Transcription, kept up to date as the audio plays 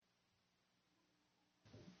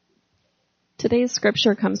Today's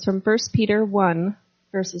scripture comes from 1 Peter 1,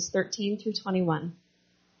 verses 13 through 21.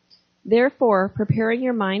 Therefore, preparing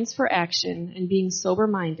your minds for action and being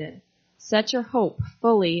sober-minded, set your hope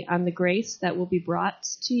fully on the grace that will be brought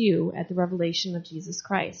to you at the revelation of Jesus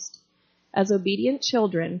Christ. As obedient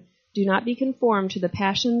children, do not be conformed to the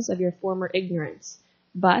passions of your former ignorance,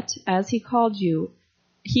 but as he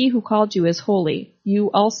who called you is holy,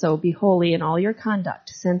 you also be holy in all your conduct,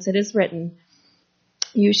 since it is written,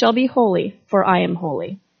 "You shall be holy, for I am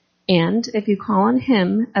holy." And if you call on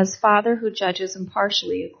him as Father who judges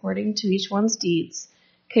impartially according to each one's deeds,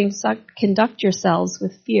 conduct yourselves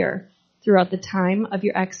with fear throughout the time of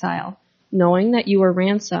your exile, knowing that you were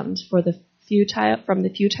ransomed from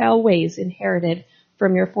the futile ways inherited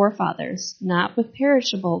from your forefathers, not with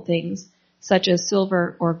perishable things such as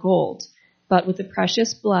silver or gold, but with the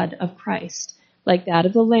precious blood of Christ, like that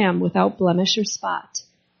of the Lamb without blemish or spot.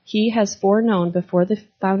 He has foreknown before the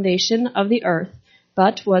foundation of the earth,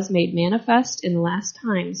 but was made manifest in the last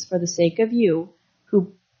times for the sake of you,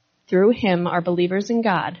 who through him are believers in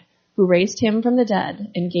God, who raised him from the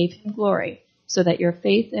dead and gave him glory, so that your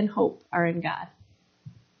faith and hope are in God.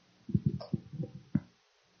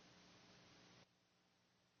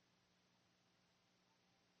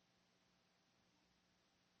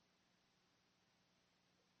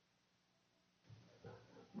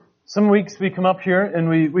 Some weeks we come up here and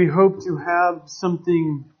we hope to have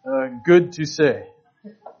something good to say,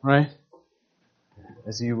 right?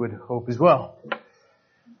 As you would hope as well.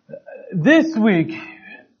 This week,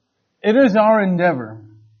 it is our endeavor.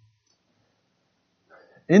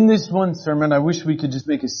 In this one sermon, I wish we could just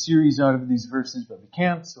make a series out of these verses, but we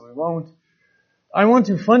can't, so we won't. I want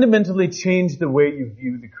to fundamentally change the way you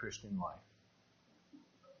view the Christian life.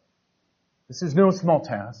 This is no small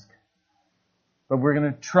task. But we're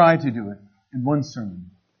going to try to do it in one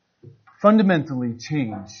sermon. Fundamentally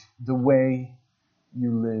change the way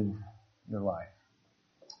you live your life.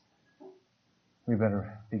 We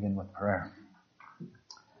better begin with prayer.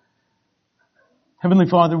 Heavenly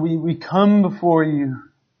Father, we come before you.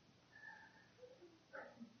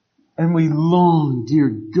 And we long, dear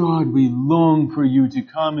God, we long for you to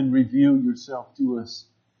come and reveal yourself to us.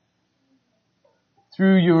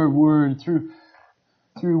 Through your word, through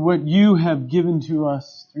what you have given to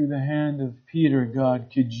us through the hand of Peter,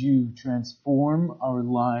 God, could you transform our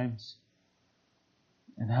lives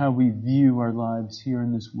and how we view our lives here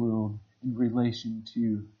in this world in relation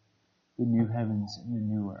to the new heavens and the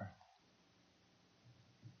new earth.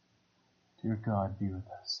 Dear God, be with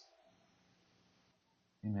us.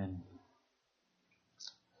 Amen.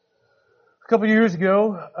 A couple of years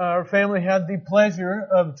ago, our family had the pleasure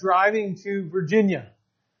of driving to Virginia.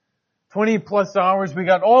 20 plus hours. We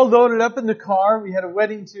got all loaded up in the car. We had a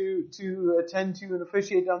wedding to attend to and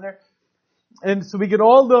officiate down there. And so we get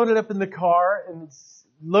all loaded up in the car and it's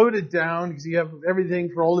loaded down because you have everything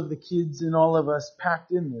for all of the kids and all of us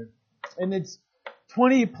packed in there. And it's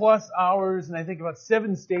 20 plus hours and I think about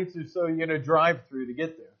 7 states or so you're going to drive through to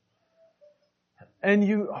get there. And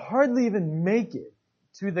you hardly even make it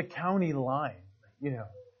to the county line,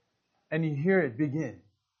 and you hear it begin.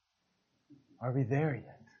 Are we there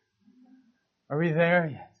yet? Are we there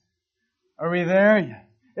yet? Are we there yet?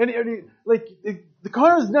 And the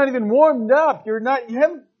car is not even warmed up. You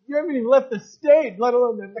haven't even left the state, let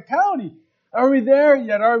alone the county. Are we there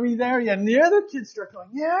yet? Are we there yet? And the other kids start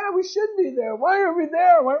going, yeah, we should be there. Why are we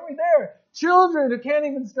there? Why aren't we there? Children who can't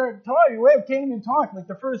even start talking. Can't even talk. Like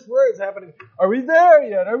the first words happening. Are we there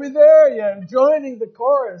yet? Are we there yet? And joining the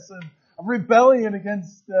chorus of rebellion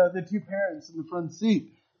against the two parents in the front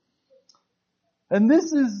seat. And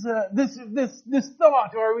this is this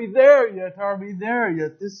thought, are we there yet? Are we there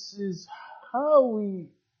yet? This is how we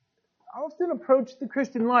often approach the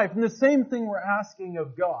Christian life. And the same thing we're asking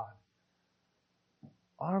of God.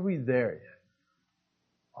 Are we there yet?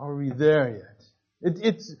 Are we there yet?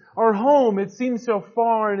 It's our home. It seems so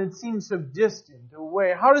far and it seems so distant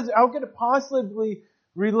away. How can it possibly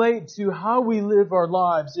relate to how we live our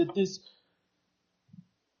lives at this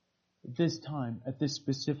time, at this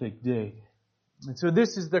specific day? And so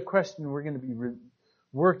this is the question we're going to be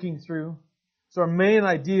working through. So our main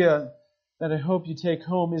idea that I hope you take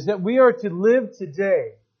home is that we are to live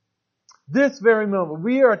today, this very moment.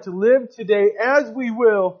 We are to live today as we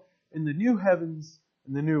will in the new heavens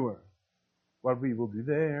and the new earth. What we will do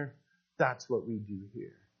there, that's what we do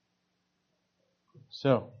here.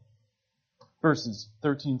 So, verses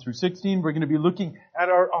 13 through 16, we're going to be looking at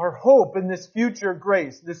our hope in this future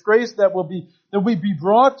grace. This grace that will be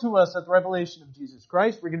brought to us at the revelation of Jesus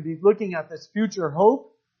Christ. We're going to be looking at this future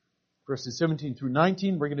hope. Verses 17 through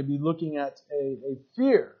 19, we're going to be looking at a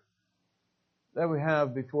fear that we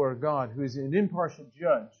have before God, who is an impartial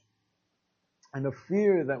judge, and a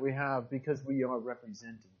fear that we have because we are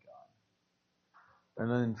representing God. And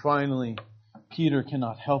then finally, Peter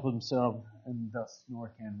cannot help himself, and thus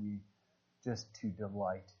nor can we, just to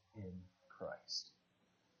delight in Christ.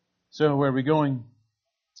 So where are we going?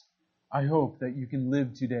 I hope that you can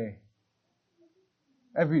live today,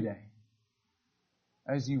 every day,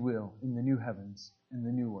 as you will, in the new heavens and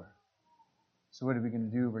the new earth. So what are we going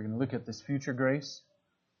to do? We're going to look at this future grace.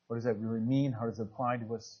 What does that really mean? How does it apply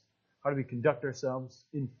to us? How do we conduct ourselves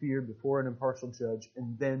in fear before an impartial judge?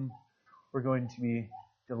 And then we're going to be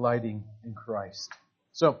delighting in Christ.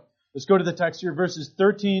 So, let's go to the text here, verses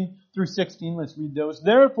 13 through 16. Let's read those.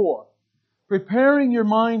 Therefore, preparing your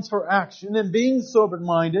minds for action and being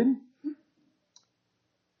sober-minded,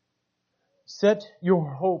 set your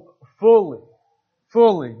hope fully,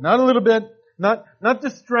 not a little bit, not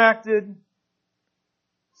distracted.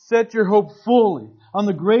 Set your hope fully on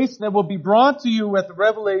the grace that will be brought to you at the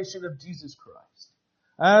revelation of Jesus Christ.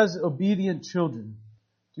 As obedient children,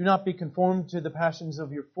 do not be conformed to the passions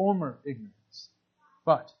of your former ignorance,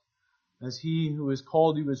 but as He who has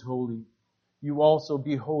called you is holy, you also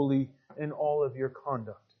be holy in all of your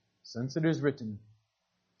conduct. Since it is written,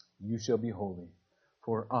 you shall be holy,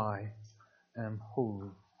 for I am holy.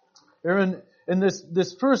 Aaron, in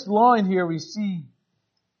this first line here, we see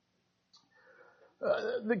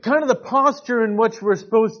the kind of the posture in which we're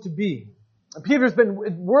supposed to be. Peter's been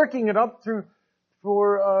working it up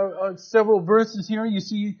for several verses here. You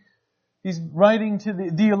see, he's writing to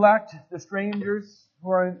the elect, the strangers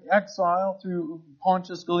who are in exile through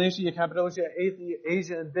Pontus, Galatia, Cappadocia,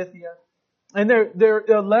 Asia, and Bithynia. And they're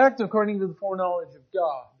elect according to the foreknowledge of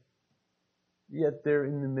God. Yet they're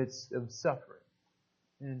in the midst of suffering.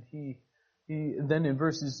 And he then in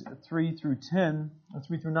verses 3 through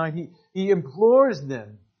 9, he implores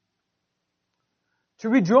them to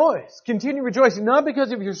rejoice, continue rejoicing, not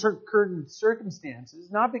because of your current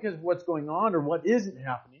circumstances, not because of what's going on or what isn't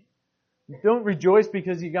happening. Don't rejoice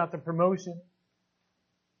because you got the promotion.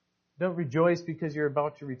 Don't rejoice because you're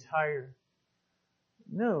about to retire.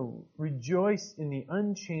 No, rejoice in the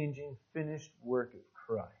unchanging, finished work of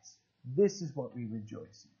Christ. This is what we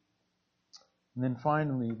rejoice in. And then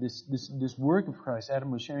finally, this work of Christ, Adam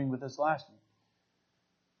was sharing with us last week,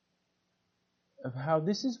 of how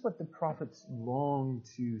this is what the prophets longed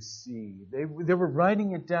to see. They were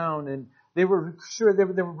writing it down, and they were sure they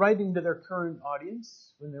were writing to their current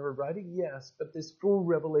audience when they were writing, yes, but this full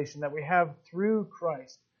revelation that we have through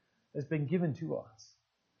Christ has been given to us.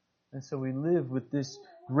 And so we live with this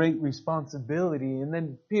great responsibility. And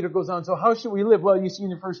then Peter goes on, so how should we live? Well, you see in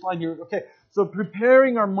the first line here, okay, so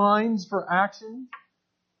preparing our minds for action.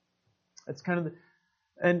 That's kind of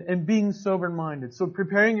and being sober-minded. So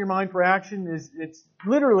preparing your mind for action it's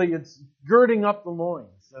girding up the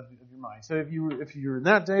loins of your mind. So if you're in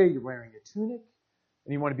that day, you're wearing a tunic,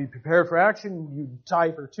 and you want to be prepared for action, you tie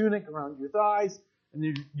your tunic around your thighs,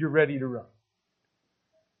 and you're ready to run.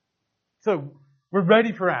 So we're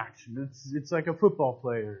ready for action. It's like a football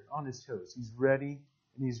player on his toes. He's ready,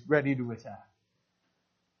 and he's ready to attack.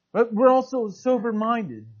 But we're also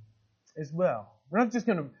sober-minded as well. We're not just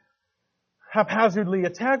going to haphazardly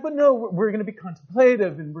attack, but no, we're going to be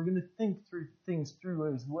contemplative, and we're going to think through things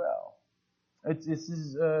through as well. This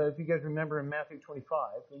is, if you guys remember in Matthew 25,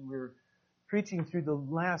 when we're preaching through the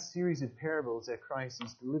last series of parables that Christ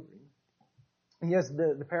is delivering. He has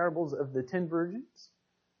the parables of the 10 virgins,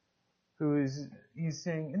 he's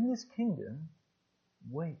saying, in this kingdom,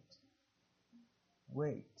 wait,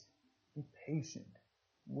 be patient,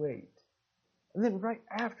 wait. And then right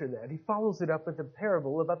after that, he follows it up with a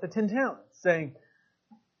parable about the 10 talents, saying,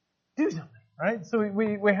 do something, right? So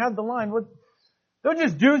we had the line, well, don't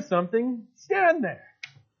just do something, stand there.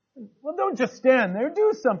 Well, don't just stand there,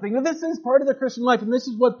 do something. And this is part of the Christian life, and this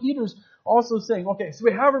is what Peter's also saying. Okay, so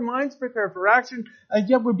we have our minds prepared for action, and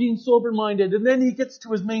yet we're being sober-minded. And then he gets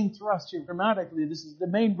to his main thrust here, grammatically. This is the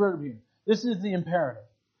main verb here. This is the imperative.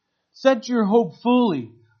 Set your hope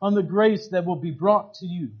fully on the grace that will be brought to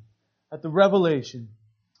you at the revelation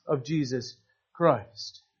of Jesus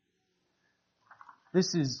Christ.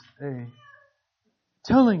 This is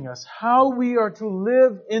telling us how we are to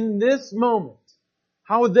live in this moment.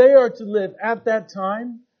 How they are to live at that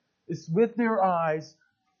time is with their eyes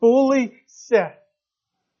fully set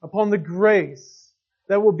upon the grace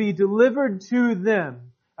that will be delivered to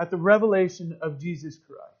them at the revelation of Jesus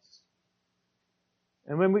Christ.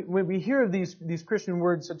 And when we hear these Christian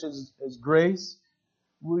words such as grace,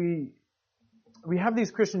 we have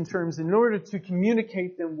these Christian terms. In order to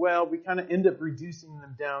communicate them well, we kind of end up reducing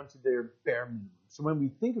them down to their bare minimum. So when we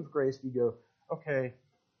think of grace, we go, okay,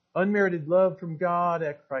 Unmerited love from God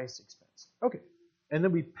at Christ's expense. Okay. And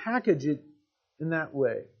then we package it in that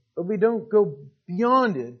way. But we don't go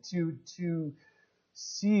beyond it to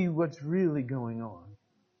see what's really going on.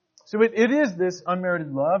 So it is this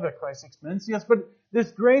unmerited love at Christ's expense, yes, but this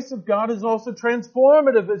grace of God is also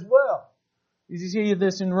transformative as well. You see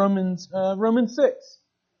this in Romans 6.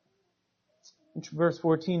 In verse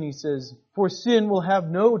 14 he says, "For sin will have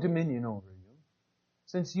no dominion over you,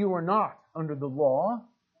 since you are not under the law,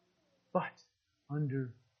 but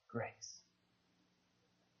under grace."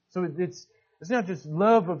 So it's not just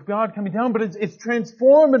love of God coming down, but it's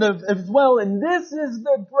transformative as well. And this is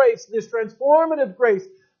the grace, this transformative grace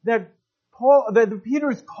that Peter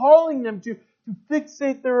is calling them to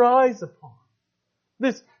fixate their eyes upon.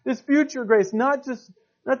 This future grace, not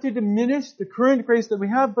to diminish the current grace that we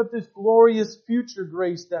have, but this glorious future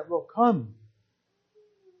grace that will come.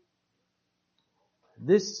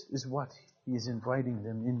 This is what he is inviting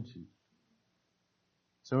them into.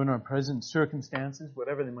 So in our present circumstances,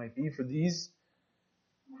 whatever they might be, for these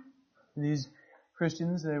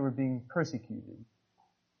Christians, they were being persecuted.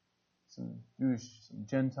 Some Jewish, some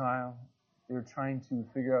Gentile. They were trying to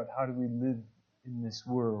figure out, how do we live in this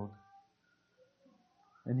world?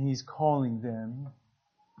 And he's calling them,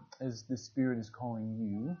 as the Spirit is calling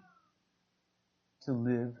you, to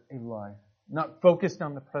live a life not focused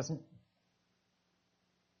on the present,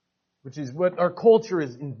 which is what our culture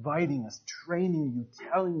is inviting us, training you,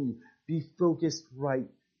 telling you, be focused right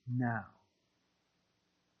now.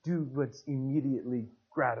 Do what's immediately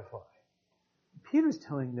gratifying. Peter's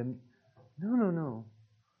telling them, no.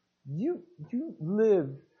 You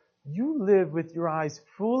live with your eyes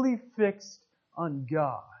fully fixed on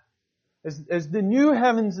God. As the new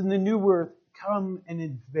heavens and the new earth come and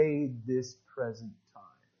invade this present time.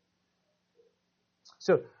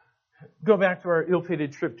 So, go back to our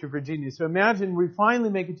ill-fated trip to Virginia. So imagine we finally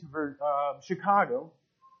make it to Chicago,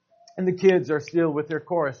 and the kids are still with their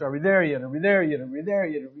chorus. Are we there yet? Are we there yet? Are we there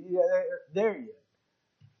yet? Are we there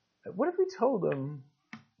yet? What if we told them,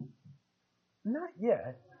 not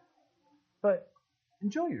yet, but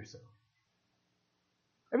enjoy yourself.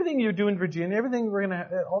 Everything you do in Virginia, everything we're going to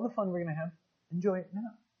have, all the fun we're going to have, enjoy it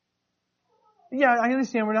now. Yeah, I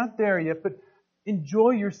understand we're not there yet, but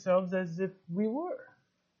enjoy yourselves as if we were.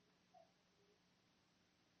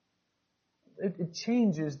 It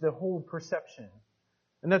changes the whole perception.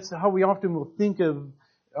 And that's how we often will think of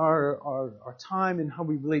our time and how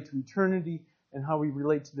we relate to eternity and how we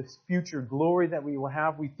relate to this future glory that we will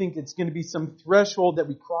have. We think it's going to be some threshold that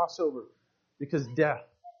we cross over because death.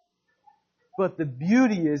 But the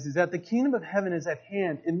beauty is that the kingdom of heaven is at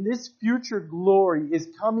hand, and this future glory is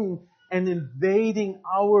coming and invading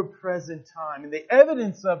our present time. And the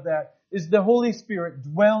evidence of that is the Holy Spirit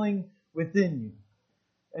dwelling within you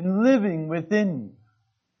and living within you.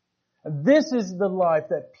 And this is the life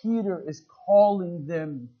that Peter is calling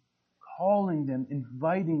them,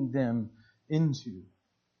 inviting them into.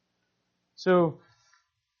 So,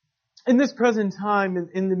 in this present time,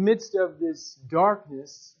 in the midst of this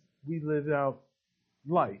darkness, we live out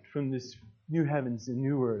light from this new heavens and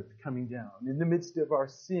new earth coming down. In the midst of our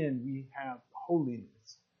sin, we have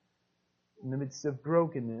holiness. In the midst of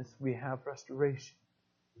brokenness, we have restoration.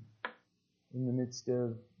 In the midst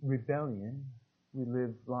of rebellion, we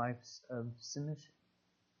live lives of submission.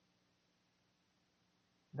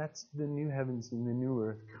 That's the new heavens and the new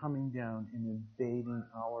earth coming down and invading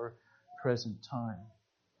our present time.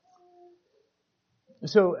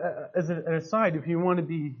 So, as an aside, if you want to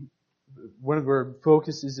be, one of our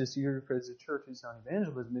focuses this year as a church is on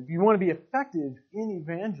evangelism. If you want to be effective in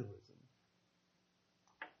evangelism,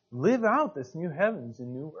 live out this new heavens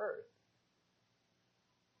and new earth.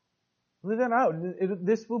 Live that out.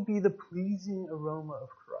 This will be the pleasing aroma of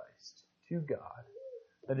Christ to God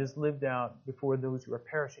that is lived out before those who are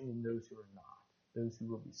perishing and those who are not, those who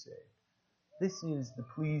will be saved. This is the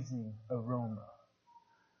pleasing aroma.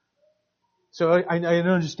 So I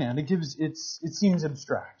understand. It seems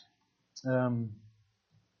abstract.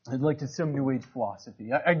 I'd like to some New Age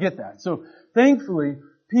philosophy. I get that. So thankfully,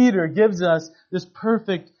 Peter gives us this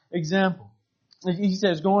perfect example. He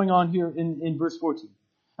says, going on here in verse 14,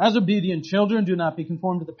 as obedient children, do not be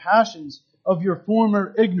conformed to the passions of your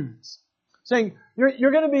former ignorance. Saying,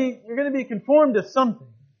 you're going to be conformed to something.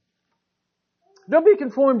 Don't be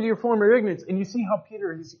conformed to your former ignorance. And you see how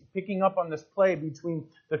Peter is picking up on this play between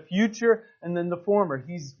the future and then the former.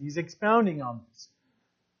 He's expounding on this.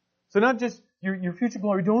 So not just your future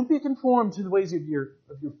glory. Don't be conformed to the ways of your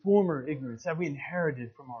former ignorance that we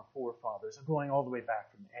inherited from our forefathers, going all the way back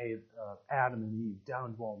from Adam and Eve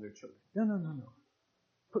down to all their children. No.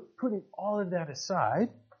 Putting all of that aside,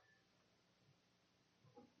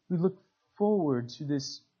 we look forward to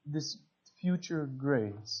this future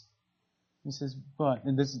grace. He says, but,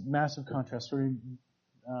 and this is massive contrast,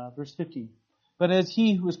 verse 15. But as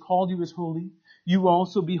He who has called you is holy, you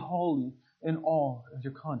also be holy in all of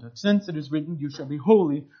your conduct. Since it is written, you shall be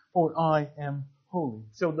holy, for I am holy.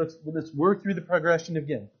 So let's work through the progression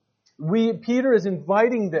again. Peter is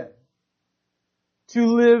inviting them to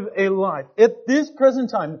live a life at this present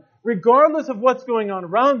time, regardless of what's going on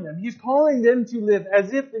around them. He's calling them to live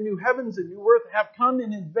as if the new heavens and new earth have come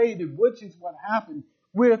and invaded, which is what happened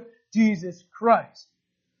with Jesus Christ.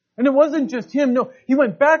 And it wasn't just Him. No, He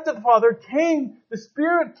went back to the Father, the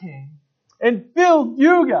Spirit came, and filled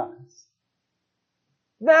you guys.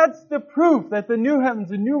 That's the proof that the new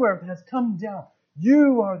heavens and new earth has come down.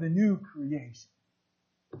 You are the new creation.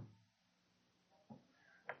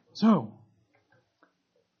 So,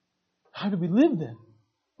 how do we live then?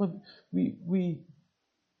 Well, we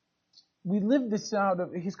live this out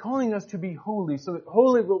of, He's calling us to be holy. So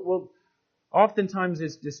holy will oftentimes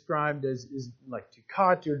is described as like to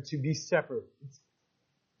cut or to be separate.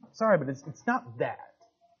 Sorry, but it's not that.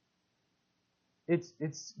 It's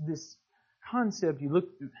this concept. You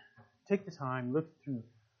take the time, look through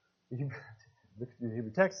the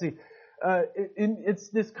Hebrew text. See, it's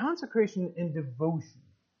this consecration and devotion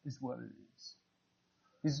is what it is.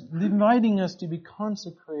 He's inviting us to be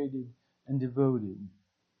consecrated and devoted.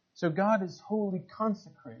 So God is wholly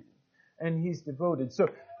consecrated and He's devoted. So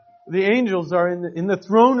the angels are in the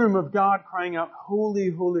throne room of God crying out,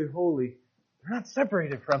 holy, holy, holy. They're not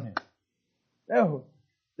separated from Him. No.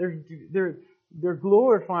 They're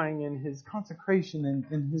glorifying in His consecration and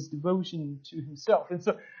in His devotion to Himself. And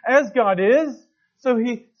so as God is, so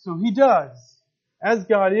He does. As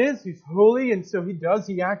God is, He's holy, and so He does.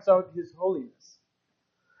 He acts out His holiness.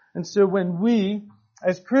 And so when we,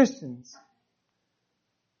 as Christians,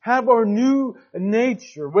 have our new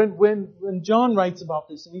nature, when John writes about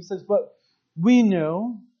this, and he says, but we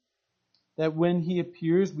know that when He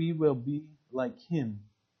appears, we will be like Him.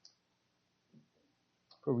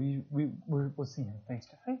 For we'll see Him face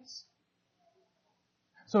to face.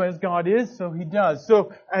 So as God is, so He does.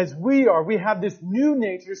 So as we are, we have this new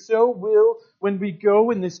nature, so will, when we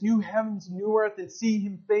go in this new heavens, new earth, and see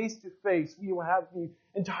Him face to face, we will have been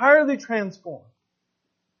entirely transformed.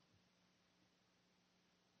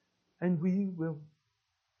 And we will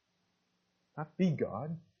not be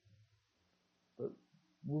God, but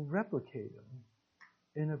will replicate Him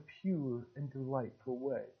in a pure and delightful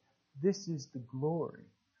way. This is the glory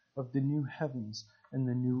of the new heavens and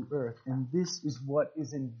the new earth. And this is what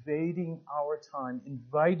is invading our time,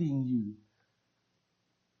 inviting you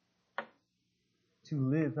to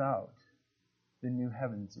live out the new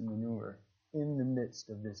heavens and the new earth in the midst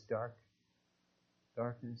of this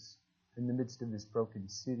darkness, in the midst of this broken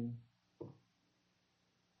city,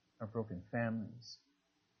 our broken families.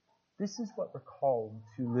 This is what we're called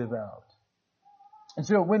to live out. And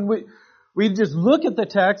so when we just look at the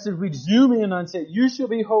text and we zoom in and say, you shall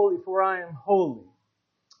be holy, for I am holy.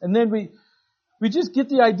 And then we just get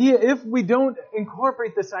the idea, if we don't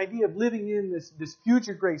incorporate this idea of living in this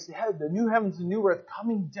future grace, the new heavens and new earth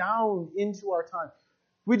coming down into our time,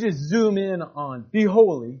 we just zoom in on, be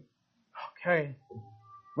holy. Okay,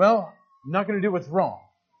 well, I'm not going to do what's wrong.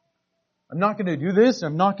 I'm not going to do this,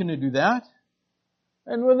 I'm not going to do that.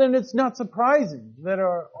 And well, then it's not surprising that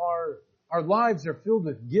our lives are filled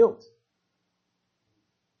with guilt.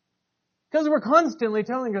 Because we're constantly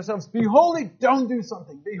telling ourselves, be holy, don't do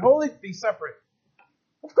something. Be holy, be separate.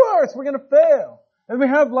 Of course, we're going to fail. And we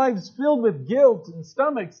have lives filled with guilt and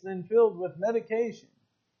stomachs then filled with medication.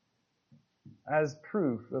 As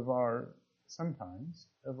proof of sometimes,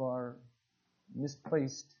 of our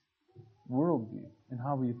misplaced worldview and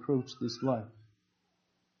how we approach this life.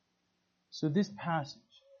 So this passage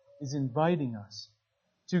is inviting us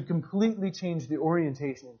to completely change the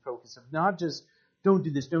orientation and focus of not just don't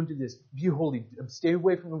do this, be holy, stay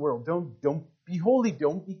away from the world, don't be holy,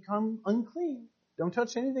 don't become unclean, don't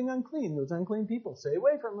touch anything unclean, those unclean people, stay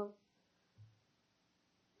away from them.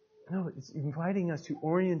 No, it's inviting us to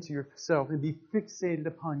orient yourself and be fixated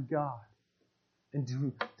upon God and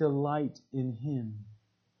to delight in Him.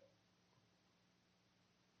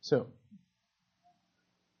 So,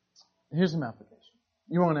 here's some application.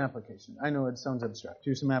 You want an application. I know it sounds abstract.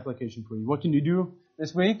 Here's some application for you. What can you do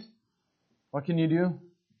this week? What can you do?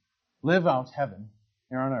 Live out heaven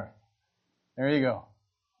here on earth. There you go.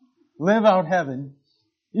 Live out heaven.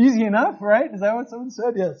 Easy enough, right? Is that what someone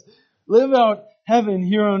said? Yes. Live out heaven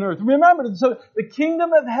here on earth. Remember, so the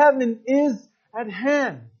kingdom of heaven is at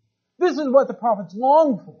hand. This is what the prophets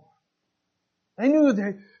longed for. They knew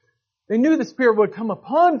the Spirit would come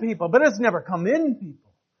upon people, but it's never come in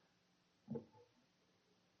people.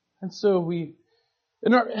 And so we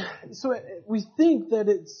think that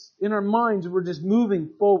it's in our minds we're just moving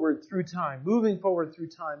forward through time,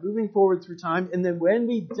 and then when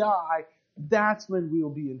we die, that's when we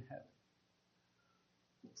will be in heaven.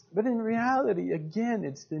 But in reality, again,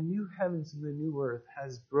 it's the new heavens and the new earth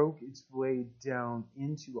has broke its way down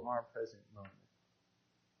into our present moment.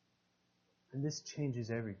 And this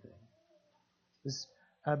changes everything. This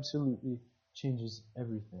absolutely changes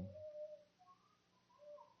everything.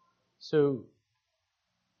 So,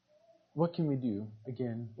 what can we do?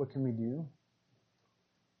 Again, what can we do?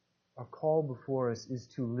 Our call before us is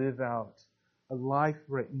to live out a life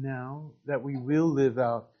right now that we will live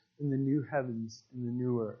out in the new heavens and the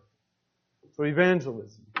new earth. So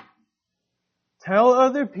evangelism. Tell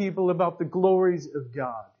other people about the glories of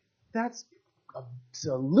God. That's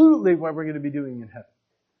absolutely what we're going to be doing in heaven.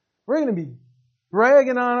 We're going to be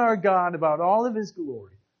bragging on our God about all of His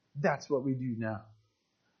glory. That's what we do now.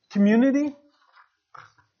 Community.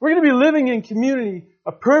 We're going to be living in community,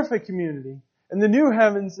 a perfect community, and the new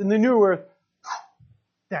heavens and the new earth,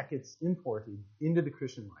 that gets imported into the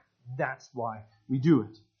Christian life. That's why we do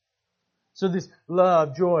it. So this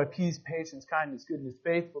love, joy, peace, patience, kindness, goodness,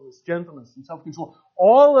 faithfulness, gentleness, and self-control,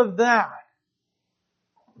 all of that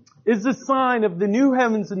is a sign of the new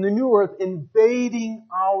heavens and the new earth invading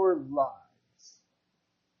our lives.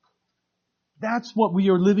 That's what we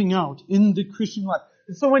are living out in the Christian life.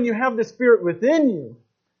 And so when you have the Spirit within you,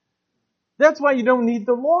 that's why you don't need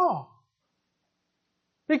the law.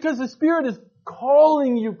 Because the Spirit is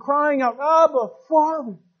calling you, crying out, Abba,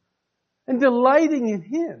 Father, and delighting in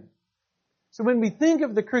Him. So when we think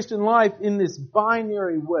of the Christian life in this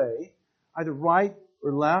binary way, either right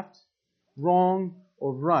or left, wrong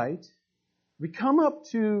or right, we come up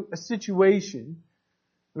to a situation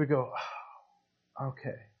where we go, oh,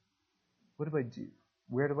 okay, what do I do?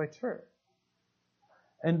 Where do I turn?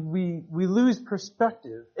 And we lose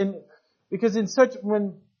perspective. And because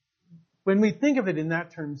when we think of it in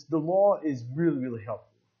that terms, the law is really, really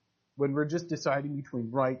helpful. When we're just deciding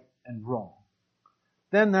between right and wrong.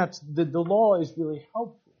 Then that's the law is really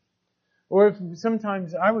helpful. Or if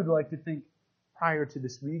sometimes I would like to think prior to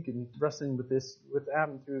this week and wrestling with this with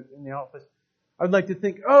Adam through in the office, I'd like to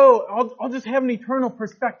think, oh, I'll just have an eternal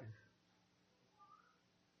perspective.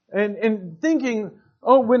 And thinking,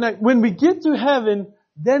 oh, when we get to heaven,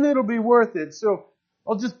 then it'll be worth it. So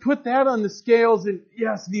I'll just put that on the scales and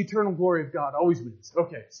yes, the eternal glory of God always wins.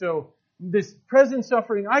 Okay, so this present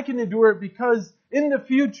suffering, I can endure it because in the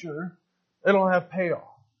future, it'll have payoff.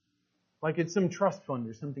 Like it's some trust fund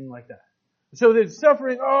or something like that. So the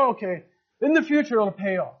suffering, oh, okay. In the future, it'll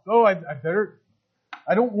pay off. Oh, I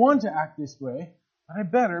don't want to act this way, but I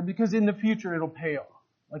better because in the future, it'll pay off.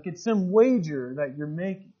 Like it's some wager that you're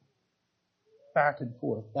making. Back and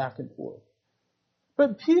forth, back and forth.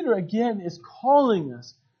 But Peter, again, is calling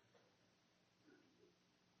us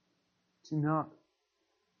to not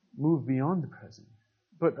move beyond the present,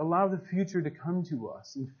 but allow the future to come to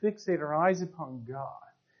us and fixate our eyes upon God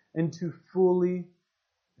and to fully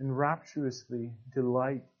and rapturously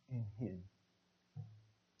delight in Him.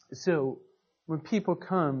 So, when people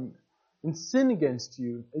come and sin against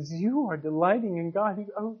you, as you are delighting in God, you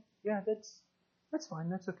go, oh, yeah, that's fine,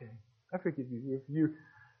 that's okay. I forgive you.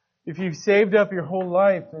 If you've saved up your whole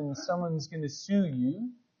life and someone's going to sue you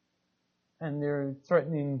and they're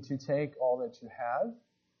threatening to take all that you have,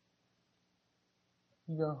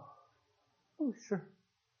 you go, oh, sure,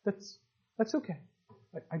 that's okay.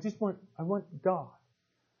 I want God.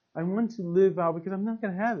 I want to live out because I'm not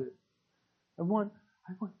going to have it. I want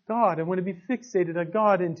God. I want to be fixated on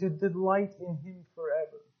God and to delight in Him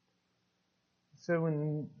forever. So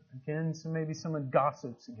maybe someone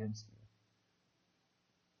gossips against you.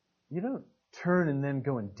 You don't turn and then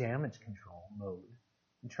go in damage control mode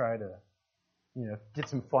and try to, get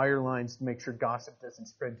some fire lines to make sure gossip doesn't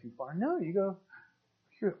spread too far. No, you go,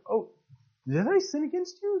 oh, did I sin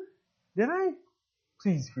against you? Did I?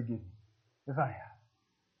 Please forgive me if I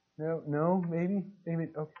have. No, maybe.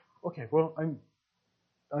 Okay, well,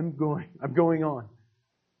 I'm going on.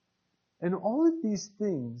 And all of these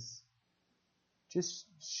things just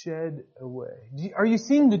shed away. Are you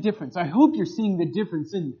seeing the difference? I hope you're seeing the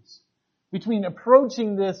difference in this. Between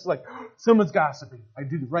approaching this like, someone's gossiping. I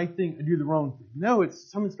do the right thing, I do the wrong thing. No,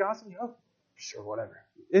 it's someone's gossiping. Oh, sure, whatever.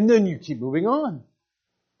 And then you keep moving on.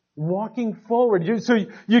 Walking forward. So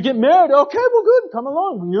you get married. Okay, well good, come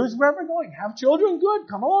along. Here's where we're going. Have children, good.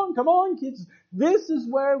 Come along, kids. This is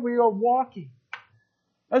where we are walking.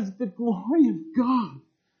 As the glory of God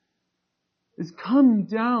is come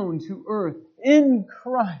down to earth in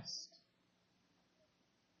Christ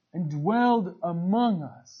and dwelled among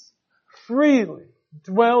us freely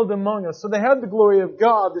dwelled among us. So they had the glory of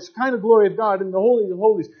God, this kind of glory of God in the Holy of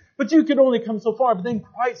Holies. But you could only come so far. But then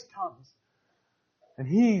Christ comes. And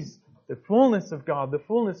He's the fullness of God, the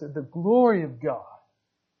fullness of the glory of God.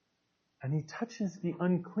 And He touches the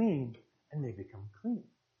unclean and they become clean.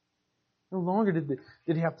 No longer did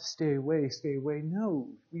He have to stay away. No,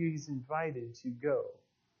 He's invited to go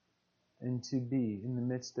and to be in the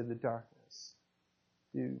midst of the darkness,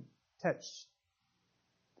 to touch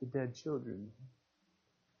the dead children,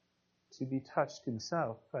 to be touched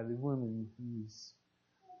Himself by the woman who's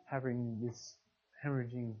having this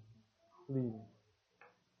hemorrhaging bleeding.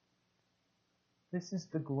 This is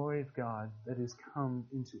the glory of God that has come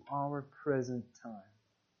into our present time.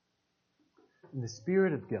 And the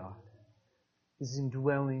Spirit of God is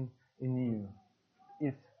indwelling in you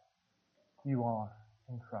if you are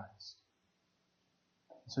in Christ.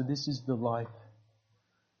 So this is the life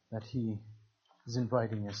that He is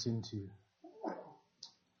inviting us into.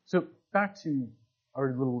 So back to our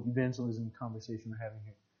little evangelism conversation we're having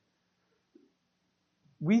here.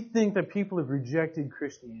 We think that people have rejected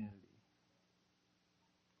Christianity.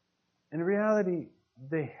 In reality,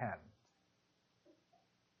 they haven't.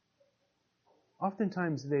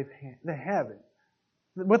 Oftentimes they haven't.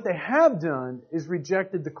 What they have done is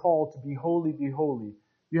rejected the call to be holy, be holy.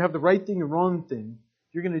 You have the right thing and wrong thing.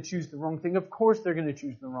 You're going to choose the wrong thing. Of course they're going to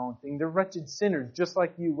choose the wrong thing. They're wretched sinners, just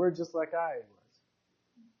like you were, just like I was.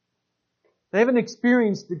 They haven't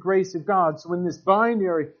experienced the grace of God. So when this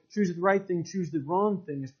binary, choose the right thing, choose the wrong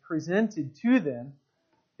thing, is presented to them,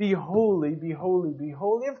 be holy, be holy, be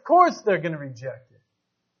holy, of course they're going to reject it.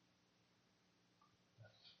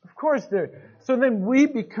 Of course they're. So then we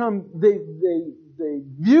become, they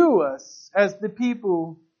view us as the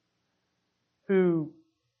people who,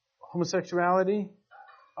 homosexuality,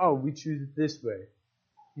 oh, we choose it this way.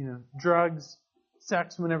 Drugs,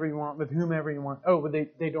 sex whenever you want, with whomever you want. Oh, but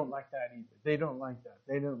they don't like that either. They don't like that.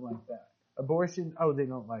 They don't like that. Abortion, oh, they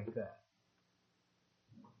don't like that.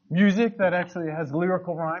 Music that actually has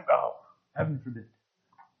lyrical rhyme, oh, heaven forbid.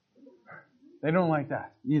 They don't like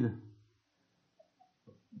that either.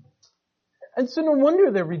 And so no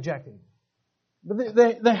wonder they're rejecting. But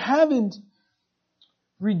they haven't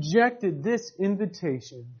rejected this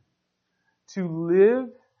invitation to live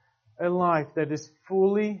a life that is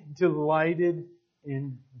fully delighted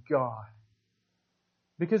in God.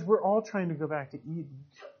 Because we're all trying to go back to Eden.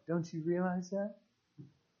 Don't you realize that?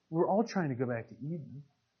 We're all trying to go back to Eden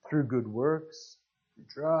through good works, through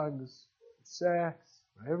drugs, sex,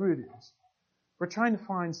 whatever it is. We're trying to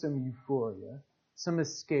find some euphoria, some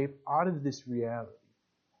escape out of this reality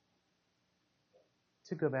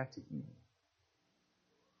to go back to Eden.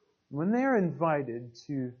 When they're invited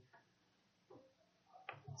to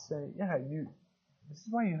say, yeah, this is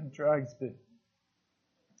why you have drugs, but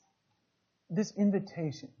this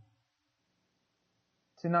invitation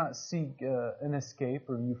to not seek an escape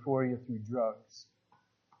or euphoria through drugs,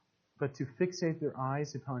 but to fixate their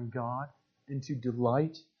eyes upon God and to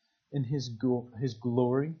delight in His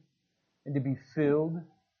glory and to be filled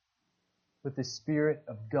with the Spirit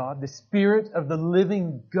of God, the Spirit of the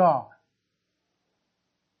living God,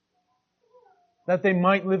 that they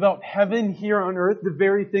might live out heaven here on earth, the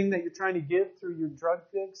very thing that you're trying to get through your drug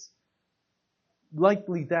fix.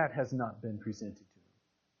 Likely that has not been presented to them.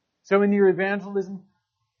 So in your evangelism,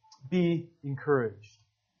 be encouraged.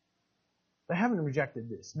 They haven't rejected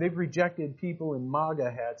this. They've rejected people in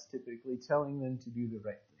MAGA hats typically telling them to do the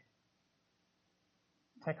right thing.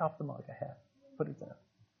 Take off the MAGA hat, put it down,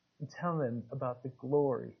 and tell them about the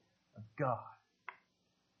glory of God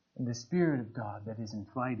and the Spirit of God that is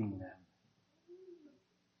inviting them,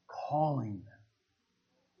 calling them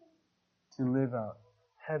to live out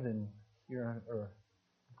heaven here on earth,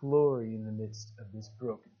 glory in the midst of this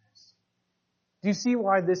brokenness. Do you see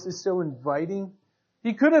why this is so inviting?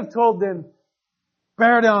 He could have told them,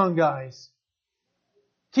 bear down, guys.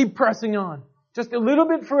 Keep pressing on. Just a little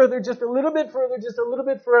bit further, just a little bit further, just a little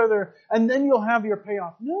bit further, and then you'll have your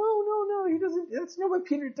payoff. No, he doesn't. That's not what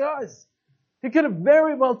Peter does. He could have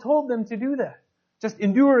very well told them to do that. Just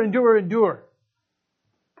endure.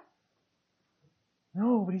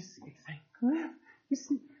 No, but he's saying, you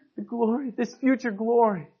see the glory, this future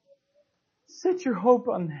glory. Set your hope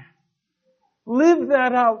on that. Live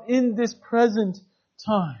that out in this present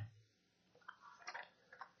time.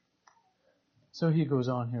 So he goes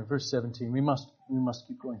on here, verse 17. We must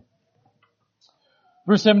keep going.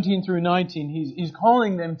 Verse 17 through 19, he's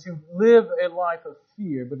calling them to live a life of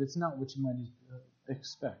fear, but it's not what you might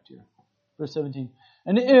expect here. Verse 17.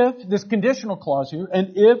 And if, this conditional clause here,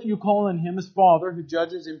 and if you call on Him as Father who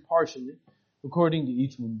judges impartially according to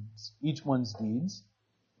each one's deeds,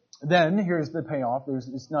 Then, here's the payoff.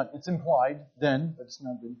 It's implied, then, but it's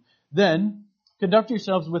not. Then, conduct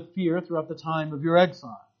yourselves with fear throughout the time of your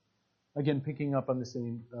exile. Again, picking up on the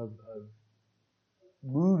same of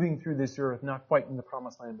moving through this earth, not quite in the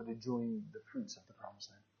promised land, but enjoying the fruits of the promised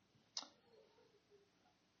land.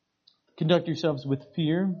 Conduct yourselves with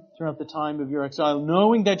fear throughout the time of your exile,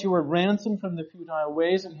 knowing that you were ransomed from the futile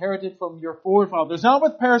ways inherited from your forefathers, not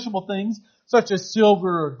with perishable things, such as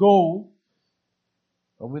silver or gold,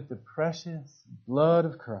 but with the precious blood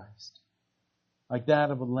of Christ, like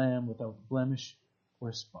that of a lamb without blemish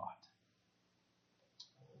or spot.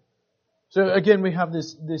 So again, we have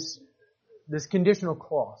this conditional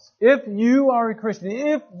clause. If you are a Christian,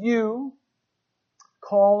 if you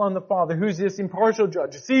call on the Father, who's this impartial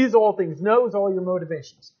judge, sees all things, knows all your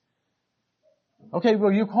motivations. Okay,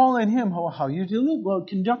 well, you call on Him. How you do live? Well,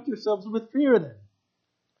 conduct yourselves with fear then.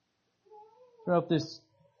 Throughout this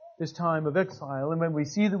time of exile. And when we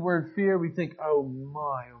see the word fear, we think, oh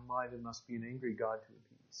my, there must be an angry God to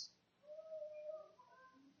appease.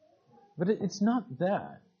 But it's not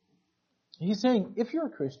that. He's saying, if you're a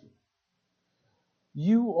Christian,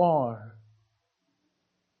 you are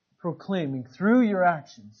proclaiming, through your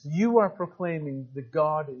actions, you are proclaiming the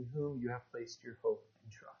God in whom you have placed your hope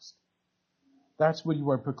and trust. That's what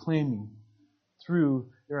you are proclaiming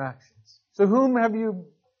through your actions. So whom have you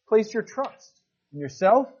placed your trust? In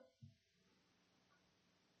yourself?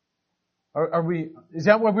 Is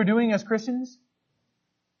that what we're doing as Christians?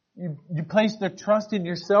 You place the trust in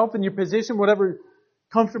yourself and your position, whatever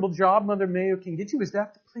comfortable job Mother Mayo can get you. Is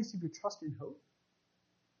that the place of your trust and hope?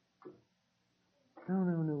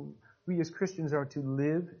 No. We as Christians are to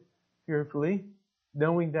live fearfully,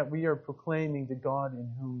 knowing that we are proclaiming the God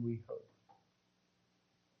in whom we hope.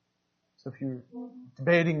 So if you're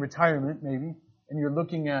debating retirement, maybe, and you're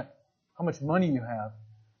looking at how much money you have,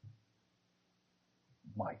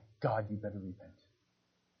 my God, you better repent.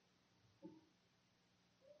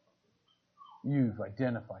 You've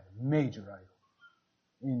identified a major idol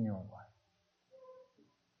in your life.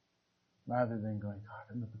 Rather than going, God,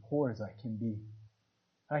 I'm as poor as I can be.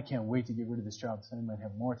 I can't wait to get rid of this job so I might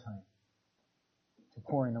have more time to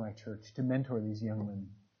pour into my church, to mentor these young women,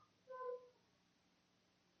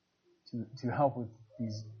 to help with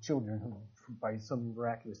these children who, by some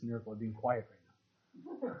miraculous miracle, are being quiet right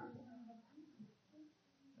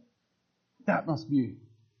now.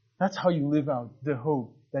 That's how you live out the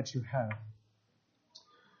hope that you have.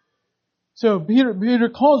 So Peter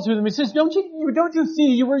calls to them. He says, "Don't you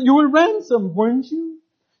see? You were ransomed, weren't you?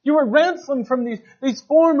 You were ransomed from these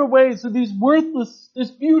former ways, so these worthless, this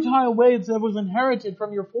futile ways that was inherited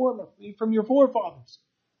from your forefathers.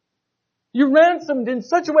 You're ransomed in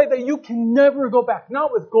such a way that you can never go back.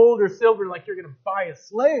 Not with gold or silver like you're going to buy a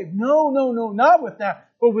slave. No, not with that,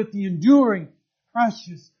 but with the enduring,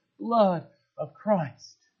 precious blood of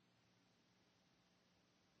Christ.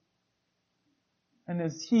 And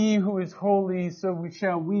as He who is holy, so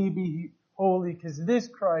shall we be holy, because this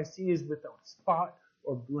Christ, He is without spot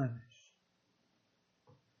or blemish."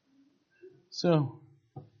 So,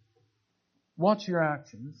 watch your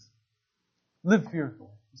actions. Live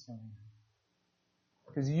fearful,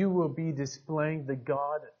 because you will be displaying the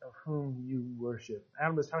God of whom you worship.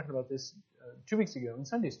 Adam was talking about this 2 weeks ago in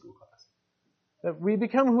Sunday school class. That we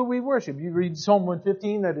become who we worship. You read Psalm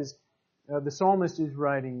 115, that is, the psalmist is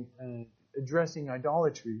writing, addressing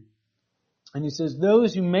idolatry. And he says,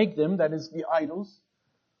 those who make them, that is the idols,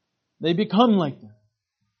 they become like them.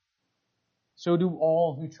 So do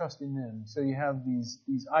all who trust in them. So you have these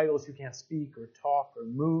idols who can't speak or talk or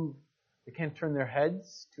move. They can't turn their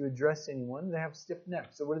heads to address anyone. They have stiff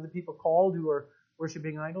necks. So what are the people called who are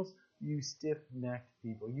worshiping idols? You stiff-necked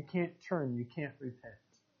people. You can't turn. You can't repent.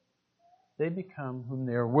 They become whom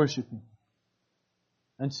they are worshiping.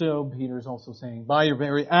 And so Peter is also saying, by your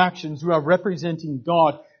very actions, you are representing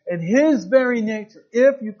God and His very nature.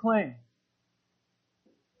 If you claim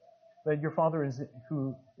that your Father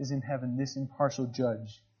who is in heaven, this impartial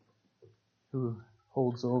judge who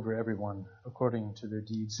holds over everyone according to their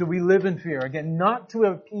deeds. So we live in fear. Again, not to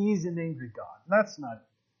appease an angry God. That's not it.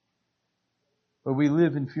 But we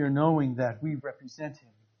live in fear knowing that we represent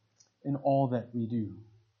Him in all that we do.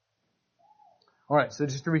 Alright, so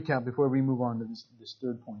just to recap before we move on to this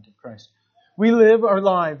third point of Christ. We live our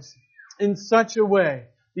lives in such a way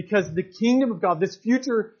because the kingdom of God, this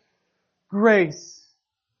future grace,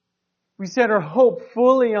 we set our hope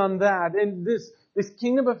fully on that. And this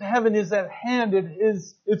kingdom of heaven is at hand.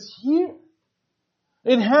 It's here.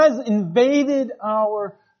 It has invaded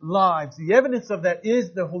our lives. The evidence of that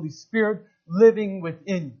is the Holy Spirit living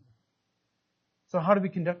within you. So how do we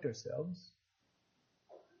conduct ourselves?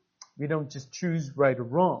 We don't just choose right or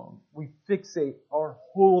wrong. We fixate our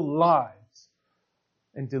whole lives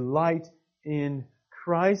and delight in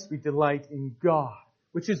Christ. We delight in God,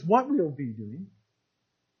 which is what we'll be doing.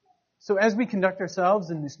 So as we conduct ourselves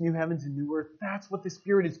in this new heavens and new earth, that's what the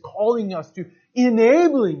Spirit is calling us to,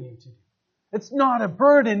 enabling you to do. It's not a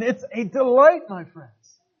burden, it's a delight, my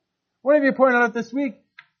friends. One of you pointed out this week,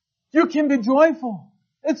 you can be joyful.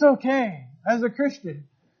 It's okay, as a Christian,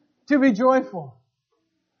 to be joyful.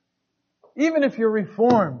 Even if you're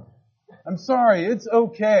reformed, I'm sorry, it's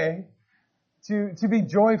okay to be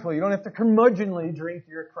joyful. You don't have to curmudgeonly drink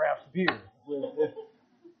your craft beer.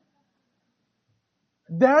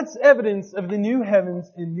 That's evidence of the new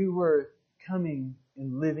heavens and new earth coming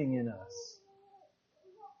and living in us,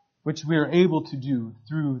 which we are able to do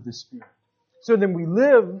through the Spirit. So then we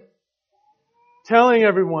live telling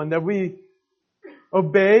everyone that we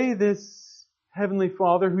obey this Heavenly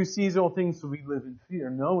Father who sees all things, so we live in fear,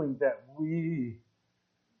 knowing that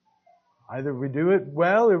either we do it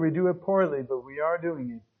well or we do it poorly, but we are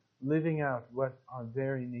doing it, living out what our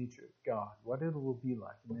very nature of God, what it will be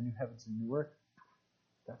like in the new heavens and new earth.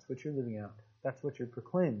 That's what you're living out. That's what you're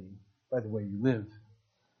proclaiming by the way you live.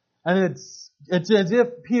 And it's as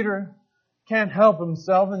if Peter can't help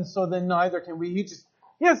himself, and so then neither can we.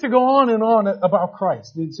 He has to go on and on about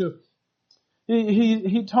Christ. And so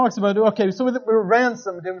he talks about, okay, so we're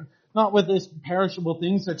ransomed, not with this perishable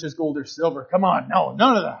things such as gold or silver. Come on, no,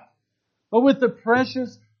 none of that. But with the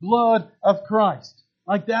precious blood of Christ,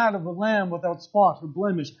 like that of a lamb without spot or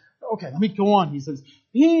blemish. Okay, let me go on. He says,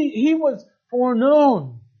 He was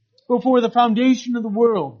foreknown before the foundation of the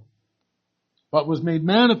world, but was made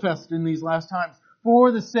manifest in these last times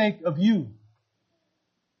for the sake of you,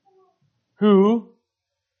 who,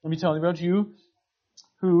 let me tell you about you,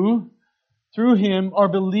 who through Him are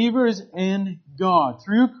believers in God.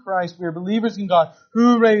 Through Christ we are believers in God,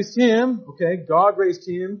 who raised Him, okay, God raised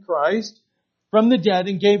Him, Christ, from the dead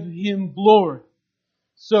and gave Him glory,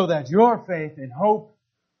 so that your faith and hope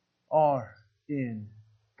are in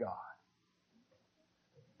God.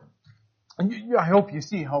 And I hope you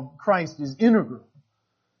see how Christ is integral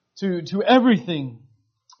to everything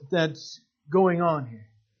that's going on here.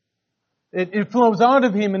 It flows out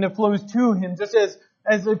of Him and it flows to Him, just as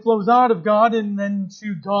it flows out of God and then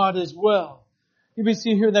to God as well. We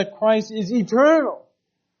see here that Christ is eternal.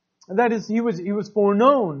 And that is, He was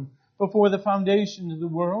foreknown before the foundation of the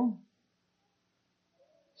world.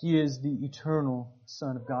 He is the eternal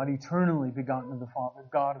Son of God, eternally begotten of the Father,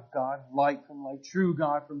 God of God, light from light, true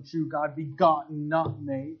God from true God, begotten, not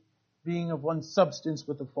made, being of one substance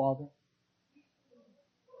with the Father.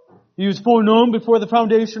 He was foreknown before the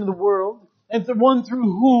foundation of the world, and the one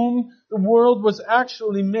through whom the world was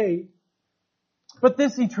actually made. But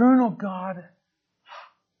this eternal God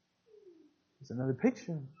is another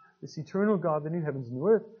picture. This eternal God, the new heavens and new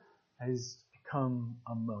earth, has come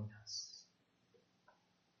among us.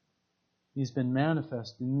 He's been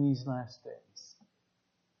manifest in these last days.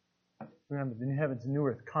 Remember, the new heavens and new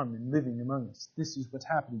earth come and living among us. This is what's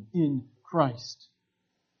happening in Christ.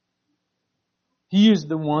 He is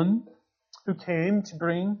the one who came to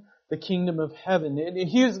bring the kingdom of heaven. And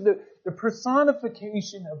he is the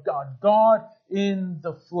personification of God, God in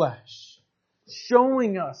the flesh,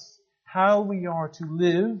 showing us how we are to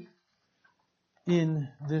live in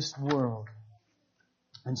this world.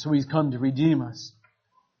 And so He's come to redeem us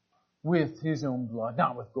with His own blood,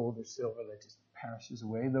 not with gold or silver that just perishes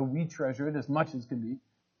away, though we treasure it as much as can be.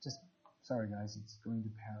 Sorry guys, it's going to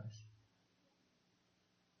perish.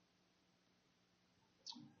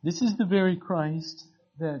 This is the very Christ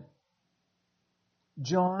that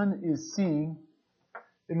John is seeing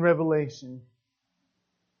in Revelation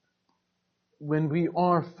when we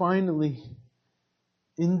are finally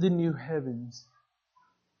in the new heavens,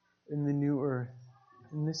 in the new earth.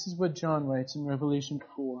 And this is what John writes in Revelation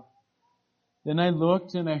 4. Then I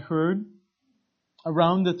looked and I heard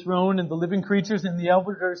around the throne and the living creatures and the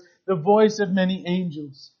elders the voice of many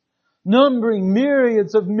angels, numbering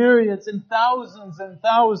myriads of myriads and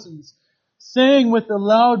thousands, saying with a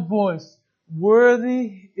loud voice,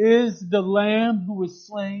 worthy is the Lamb who was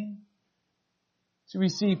slain to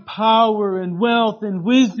receive power and wealth and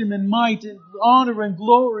wisdom and might and honor and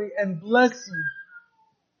glory and blessing.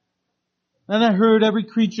 And I heard every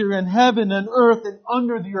creature in heaven and earth and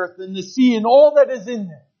under the earth and the sea and all that is in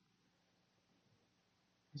them.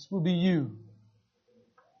 This will be you,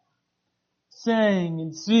 saying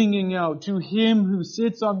and singing out to Him who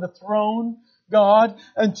sits on the throne, God,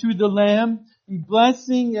 and to the Lamb, be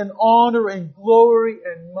blessing and honor and glory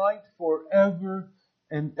and might forever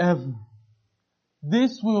and ever.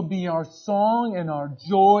 This will be our song and our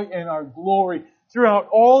joy and our glory, throughout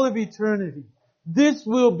all of eternity. This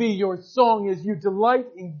will be your song as you delight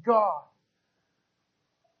in God.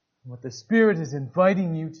 What the Spirit is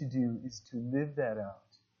inviting you to do is to live that out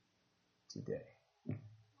today.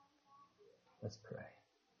 Let's pray.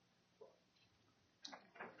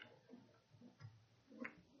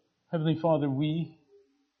 Heavenly Father, we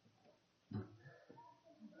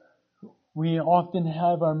often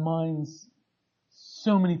have our minds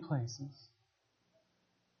so many places.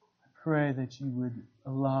 I pray that you would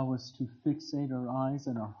allow us to fixate our eyes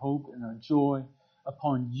and our hope and our joy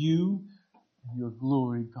upon you and your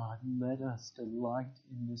glory, God. Let us delight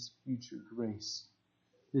in this future grace,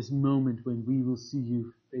 this moment when we will see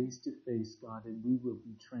you face to face, God, and we will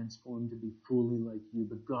be transformed to be fully like you.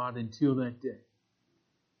 But God, until that day,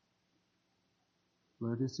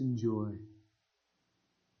 let us enjoy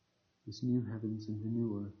this new heavens and the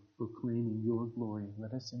new earth, proclaiming your glory.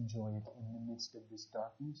 Let us enjoy it in the midst of this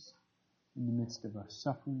darkness, in the midst of our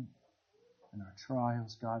suffering and our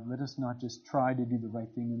trials, God. Let us not just try to do the right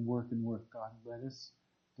thing and work, God. Let us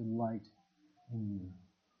delight in you.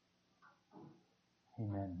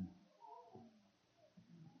 Amen.